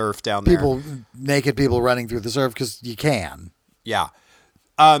in the surf down there. Naked people running through the surf because you can. Yeah.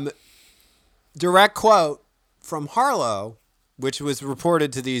 Direct quote from Harlow, which was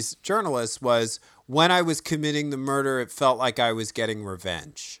reported to these journalists, was, "When I was committing the murder, it felt like I was getting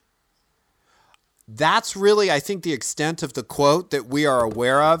revenge." That's really, I think, the extent of the quote that we are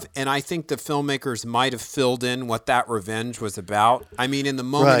aware of, and I think the filmmakers might have filled in what that revenge was about. I mean, in the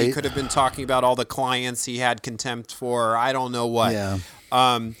moment, he Right. could have been talking about all the clients he had contempt for, or I don't know what. Yeah.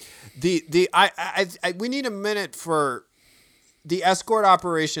 We need a minute for the escort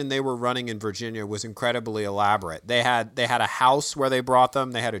operation they were running in Virginia was incredibly elaborate. They had a house where they brought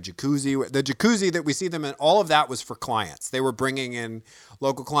them. They had a jacuzzi. The jacuzzi that we see them in, all of that was for clients. They were bringing in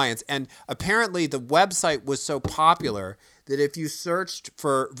local clients. And apparently the website was so popular that if you searched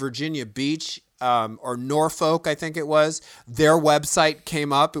for Virginia Beach or Norfolk, I think it was, their website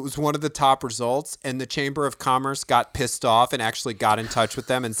came up. It was one of the top results. And the Chamber of Commerce got pissed off and actually got in touch with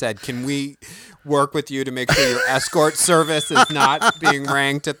them and said, "Can we work with you to make sure your escort service is not being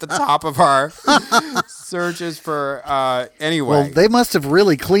ranked at the top of our searches for anyway." Well, they must have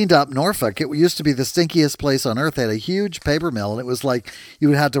really cleaned up Norfolk. It used to be the stinkiest place on earth. They had a huge paper mill, and it was like you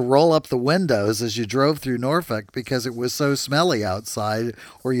would have to roll up the windows as you drove through Norfolk because it was so smelly outside,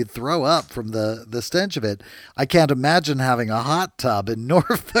 or you'd throw up from the stench of it. I can't imagine having a hot tub in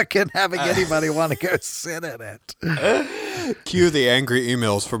Norfolk and having anybody want to go sit in it. Cue the angry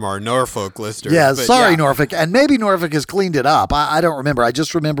emails from our Norfolk listeners. Yeah, but sorry, Norfolk. And maybe Norfolk has cleaned it up. I don't remember. I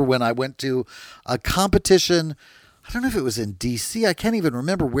just remember when I went to a competition. I don't know if it was in D.C. I can't even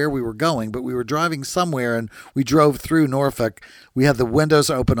remember where we were going, but we were driving somewhere and we drove through Norfolk. We had the windows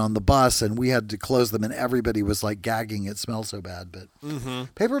open on the bus and we had to close them, and everybody was like gagging. It smelled so bad. But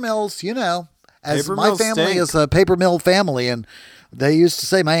paper mills, as Paper my mills family stink. is a paper mill family, and they used to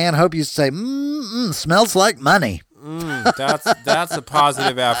say, my Aunt Hope used to say, smells like money. That's a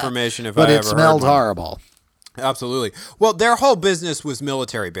positive affirmation if But I it ever smelled heard one. horrible. Absolutely. Well, their whole business was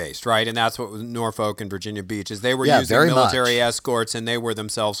military based, right? And that's what was Norfolk and Virginia Beach is they were using very military much. escorts, and they were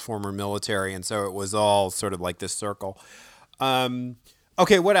themselves former military, and so it was all sort of like this circle.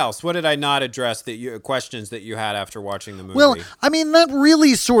 Okay, what else? What did I not address questions that you had after watching the movie? Well, I mean, that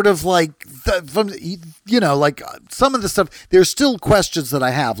really sort of like, like some of the stuff, there's still questions that I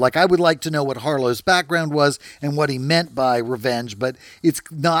have. Like, I would like to know what Harlow's background was and what he meant by revenge, but it's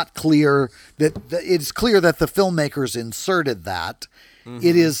not clear it's clear that the filmmakers inserted that.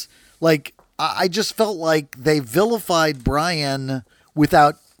 It is like, I just felt like they vilified Brian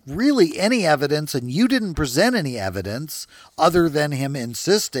without really any evidence, and you didn't present any evidence other than him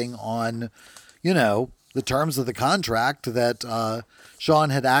insisting on, the terms of the contract that Sean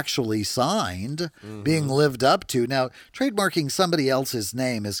had actually signed being lived up to. Now, trademarking somebody else's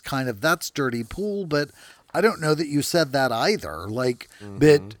name is kind of, that's dirty pool, but I don't know that you said that either. Like,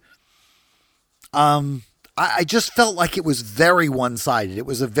 but I just felt like it was very one-sided. It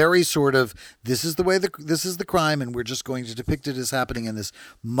was a very sort of, this is the crime, and we're just going to depict it as happening in this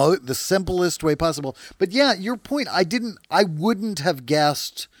the simplest way possible. But yeah, your point, I wouldn't have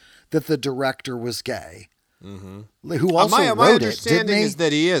guessed that the director was gay. Who also my wrote understanding it, didn't he? is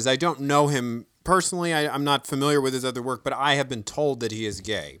that he is. I don't know him personally. I'm not familiar with his other work, but I have been told that he is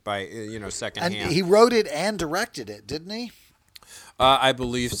gay by secondhand. And he wrote it and directed it, didn't he? I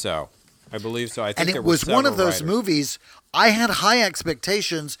believe so. I think and it was one of those movies. I had high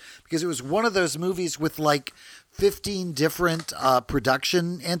expectations because it was one of those movies with like 15 different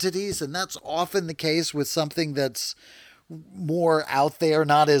production entities, and that's often the case with something that's more out there,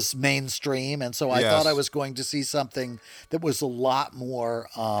 not as mainstream. And so I thought I was going to see something that was a lot more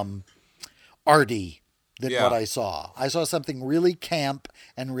arty than what I saw. I saw something really camp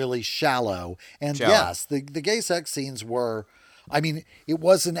and really shallow. And yes, the gay sex scenes were, I mean, it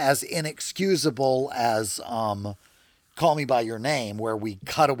wasn't as inexcusable as Call Me By Your Name, where we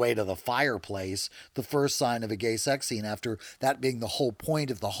cut away to the fireplace, the first sign of a gay sex scene, after that being the whole point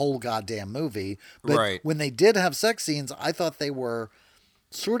of the whole goddamn movie. But when they did have sex scenes, I thought they were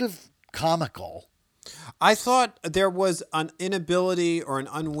sort of comical. I thought there was an inability or an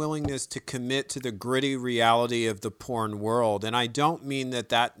unwillingness to commit to the gritty reality of the porn world. And I don't mean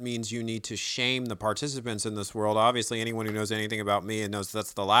that means you need to shame the participants in this world. Obviously, anyone who knows anything about me and knows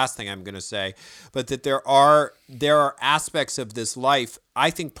that's the last thing I'm going to say. But that there are aspects of this life, I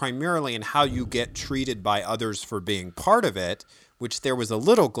think primarily in how you get treated by others for being part of it, which there was a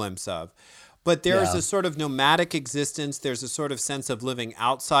little glimpse of. But there's a sort of nomadic existence. There's a sort of sense of living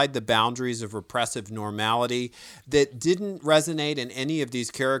outside the boundaries of repressive normality that didn't resonate in any of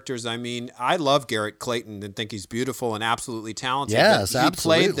these characters. I mean, I love Garrett Clayton and think he's beautiful and absolutely talented. Yes, he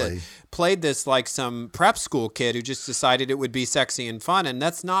absolutely. Played this like some prep school kid who just decided it would be sexy and fun. And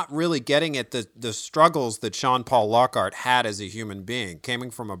that's not really getting at the struggles that Sean Paul Lockhart had as a human being, coming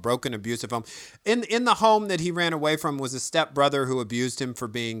from a broken, abusive home. In the home that he ran away from was a stepbrother who abused him for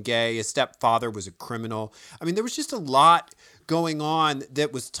being gay. A stepfather was a criminal. I mean, there was just a lot going on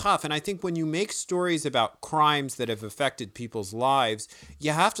that was tough. And I think when you make stories about crimes that have affected people's lives,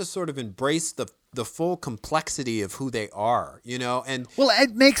 you have to sort of embrace the full complexity of who they are, and well,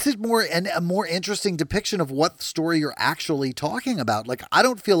 it makes it a more interesting depiction of what story you're actually talking about. Like, I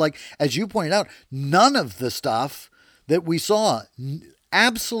don't feel like, as you pointed out, none of the stuff that we saw,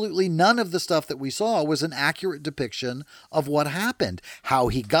 absolutely none of the stuff that we saw was an accurate depiction of what happened, how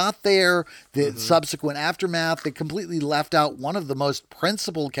he got there, the subsequent aftermath. They completely left out one of the most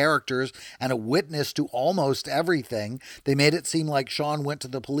principal characters and a witness to almost everything. They made it seem like Sean went to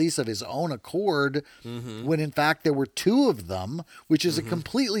the police of his own accord, when in fact there were two of them, which is a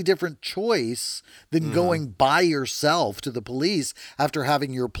completely different choice than going by yourself to the police after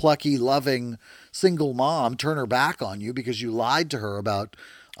having your plucky, loving single mom turn her back on you because you lied to her about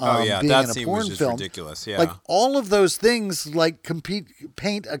being that in a scene porn was just film. ridiculous. Yeah, like all of those things, like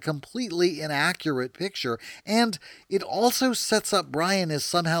paint a completely inaccurate picture, and it also sets up Brian as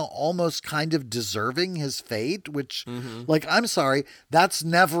somehow almost kind of deserving his fate. Which, like, I'm sorry, that's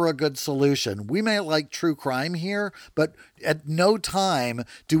never a good solution. We may like true crime here, but at no time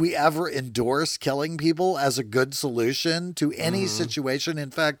do we ever endorse killing people as a good solution to any situation.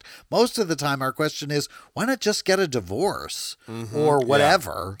 In fact, most of the time our question is, why not just get a divorce or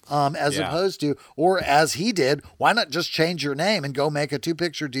whatever, as opposed to, or as he did, why not just change your name and go make a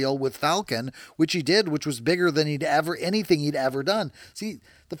 2-picture deal with Falcon, which he did, which was bigger than anything he'd ever done. See,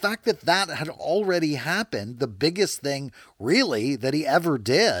 the fact that had already happened, the biggest thing really that he ever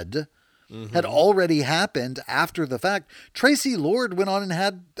did, had already happened after the fact. Tracy Lord went on and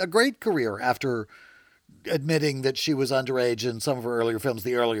had a great career after admitting that she was underage in some of her earlier films.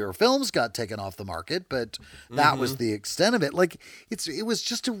 The earlier films got taken off the market, but that was the extent of it. Like, it was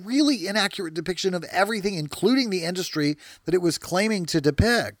just a really inaccurate depiction of everything, including the industry that it was claiming to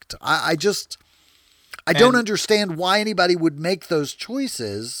depict. I don't understand why anybody would make those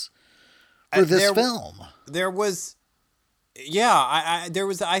choices for this film. There was... Yeah,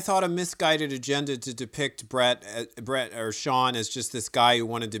 I thought a misguided agenda to depict Brett or Sean as just this guy who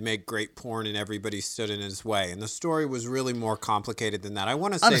wanted to make great porn and everybody stood in his way. And the story was really more complicated than that. I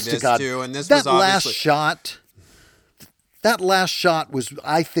want to say this too, and this was obviously... That last shot was,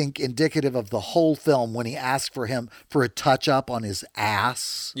 I think, indicative of the whole film when he asked for him for a touch-up on his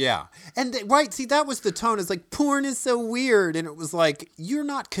ass. Yeah. And, see, that was the tone. It's like, porn is so weird. And it was like, you're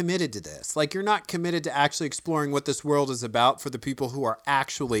not committed to this. Like, you're not committed to actually exploring what this world is about for the people who are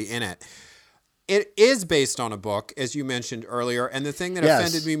actually in it. It is based on a book, as you mentioned earlier. And the thing that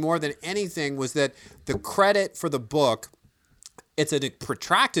offended me more than anything was that the credit for the book... It's a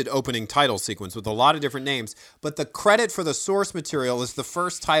protracted opening title sequence with a lot of different names, but the credit for the source material is the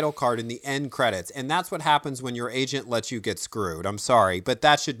first title card in the end credits. And that's what happens when your agent lets you get screwed. I'm sorry, but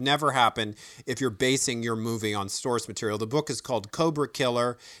that should never happen if you're basing your movie on source material. The book is called Cobra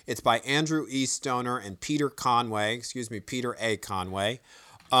Killer. It's by Andrew E. Stoner and Peter A. Conway.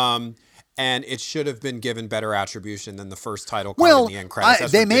 And it should have been given better attribution than the first title card in the end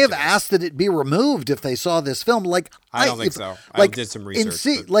credits. They may have asked that it be removed if they saw this film. Like, I don't think so. I did some research.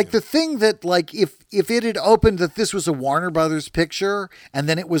 The thing that, like, if it had opened that this was a Warner Brothers picture and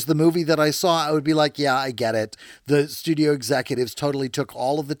then it was the movie that I saw, I would be like, yeah, I get it. The studio executives totally took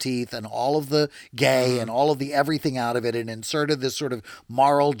all of the teeth and all of the gay and all of the everything out of it and inserted this sort of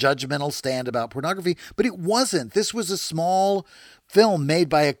moral, judgmental stand about pornography. But it wasn't. This was a small film made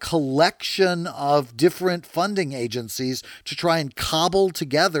by a collection of different funding agencies to try and cobble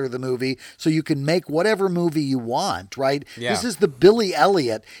together the movie so you can make whatever movie you want, right? Yeah. This is the Billy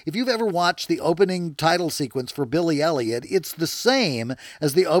Elliot. If you've ever watched the opening title sequence for Billy Elliot, it's the same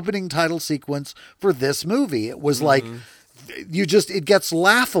as the opening title sequence for this movie. It was like... it gets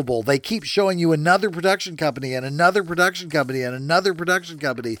laughable. They keep showing you another production company and another production company and another production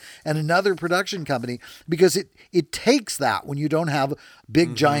company and another production company because it takes that when you don't have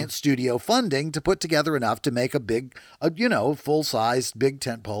big giant studio funding to put together enough to make a big, full-sized big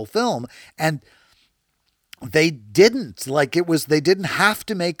tentpole film. And they didn't. They didn't have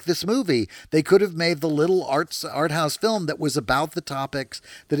to make this movie. They could have made the little art house film that was about the topics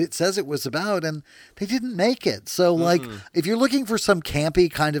that it says it was about, and they didn't make it. So, if you're looking for some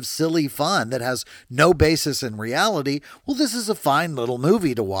campy kind of silly fun that has no basis in reality, well, this is a fine little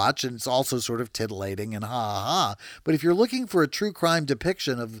movie to watch, and it's also sort of titillating and ha. But if you're looking for a true crime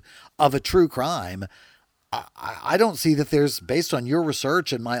depiction of a true crime, I don't see that there's, based on your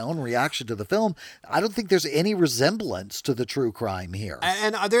research and my own reaction to the film, I don't think there's any resemblance to the true crime here.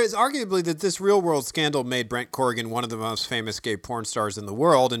 And there is arguably that this real world scandal made Brent Corrigan one of the most famous gay porn stars in the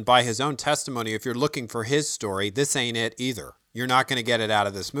world. And by his own testimony, if you're looking for his story, this ain't it either. You're not going to get it out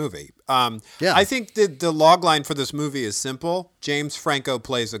of this movie. I think that the log line for this movie is simple. James Franco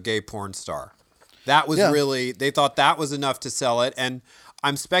plays a gay porn star. That was really, they thought that was enough to sell it. And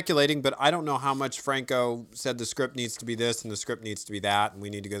I'm speculating, but I don't know how much Franco said the script needs to be this and the script needs to be that, and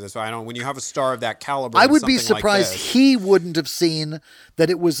we need to go this way. When you have a star of that caliber, I would be surprised he wouldn't have seen that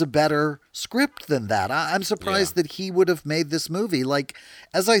it was a better script than that. I'm surprised that he would have made this movie. Like,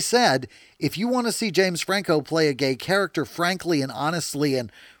 as I said, if you want to see James Franco play a gay character, frankly and honestly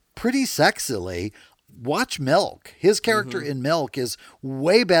and pretty sexily, watch Milk. His character in Milk is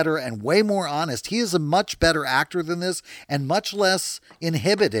way better and way more honest. He is a much better actor than this and much less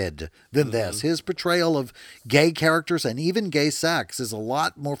inhibited than this. His portrayal of gay characters and even gay sex is a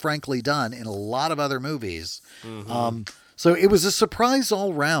lot more frankly done in a lot of other movies. So it was a surprise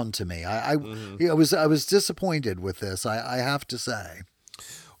all round to me. I was disappointed with this, I have to say.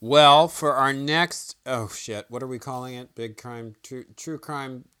 Well, for our next, what are we calling it? Big crime, true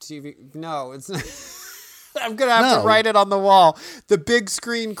crime TV? No, it's not. I'm going to have to write it on the wall. The big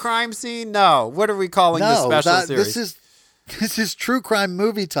screen crime scene? No. What are we calling this special series? This is True Crime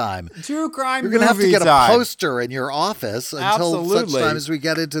Movie Time. True Crime Movie Time. You're going to have to get a poster in your office until such time as we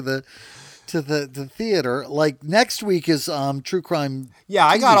get into the theater. Like, next week is True Crime. Yeah,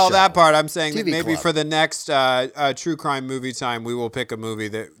 I got all that part. I'm saying that maybe for the next True Crime Movie Time, we will pick a movie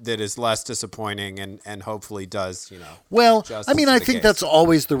that is less disappointing and hopefully does, Well, I mean, I think that's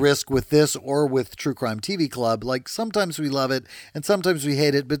always the risk with this or with True Crime TV Club. Like, sometimes we love it and sometimes we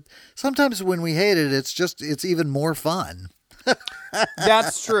hate it, but sometimes when we hate it, it's even more fun.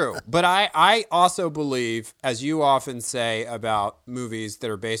 That's true. But I also believe, as you often say about movies that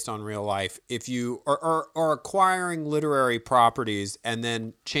are based on real life, if you are acquiring literary properties and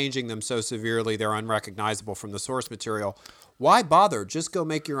then changing them so severely they're unrecognizable from the source material, why bother? Just go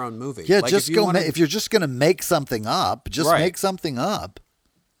make your own movie. Yeah, like just if you're just going to make something up, just make something up.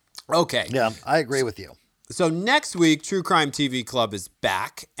 Okay. Yeah, I agree with you. So next week, True Crime TV Club is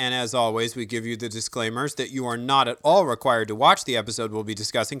back. And as always, we give you the disclaimers that you are not at all required to watch the episode we'll be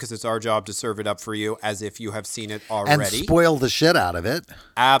discussing because it's our job to serve it up for you as if you have seen it already. And spoil the shit out of it.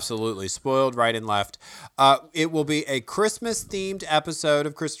 Absolutely. Spoiled right and left. It will be a Christmas-themed episode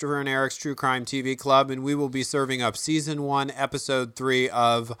of Christopher and Eric's True Crime TV Club, and we will be serving up Season 1, Episode 3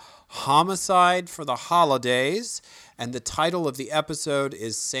 of Homicide for the Holidays. And the title of the episode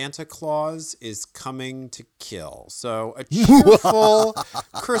is Santa Claus is Coming to Kill. So a cheerful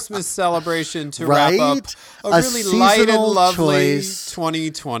Christmas celebration to wrap up a really light and lovely choice.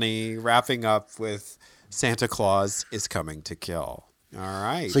 2020, wrapping up with Santa Claus is Coming to Kill. All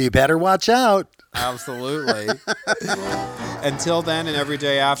right. So you better watch out. Absolutely. Until then and every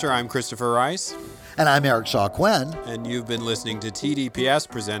day after, I'm Christopher Rice. And I'm Eric Shaw Quinn. And you've been listening to TDPS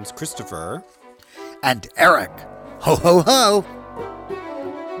Presents Christopher. And Eric. Ho, ho, ho.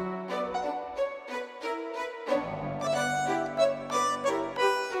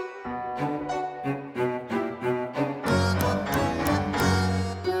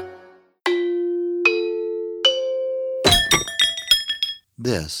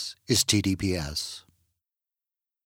 This is TDPS.